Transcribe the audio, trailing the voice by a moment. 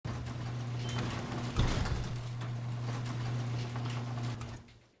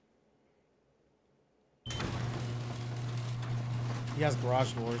He has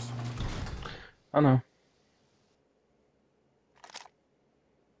garage doors. I know.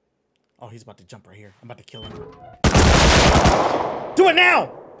 Oh, he's about to jump right here. I'm about to kill him. Do it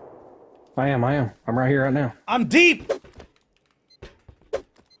now! I am. I'm right here right now. I'm deep!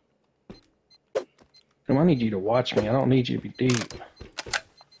 I need you to watch me. I don't need you to be deep.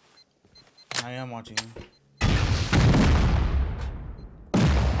 I am watching you.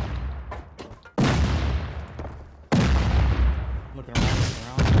 Looking around.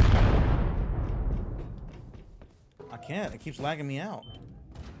 I can't. It keeps lagging me out.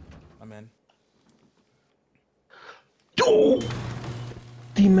 I'm in. Oh!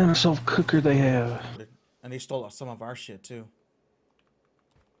 The amount of self-cooker they have. And they stole some of our shit, too.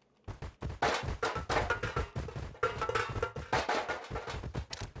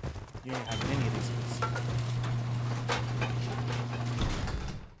 You don't have any of these things.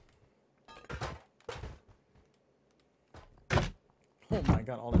 Oh my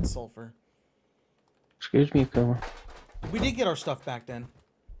god, all that sulfur. Excuse me, Cooler. We did get our stuff back then.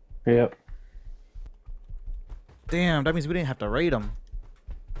 Yep. Damn, that means we didn't have to raid him.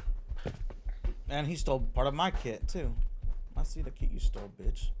 And he stole part of my kit, too. I see the kit you stole,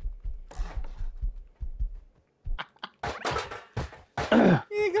 bitch.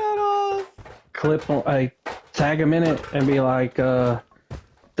 He got off. Clip on, tag him in it and be like,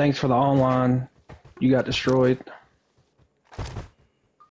 thanks for the online. You got destroyed.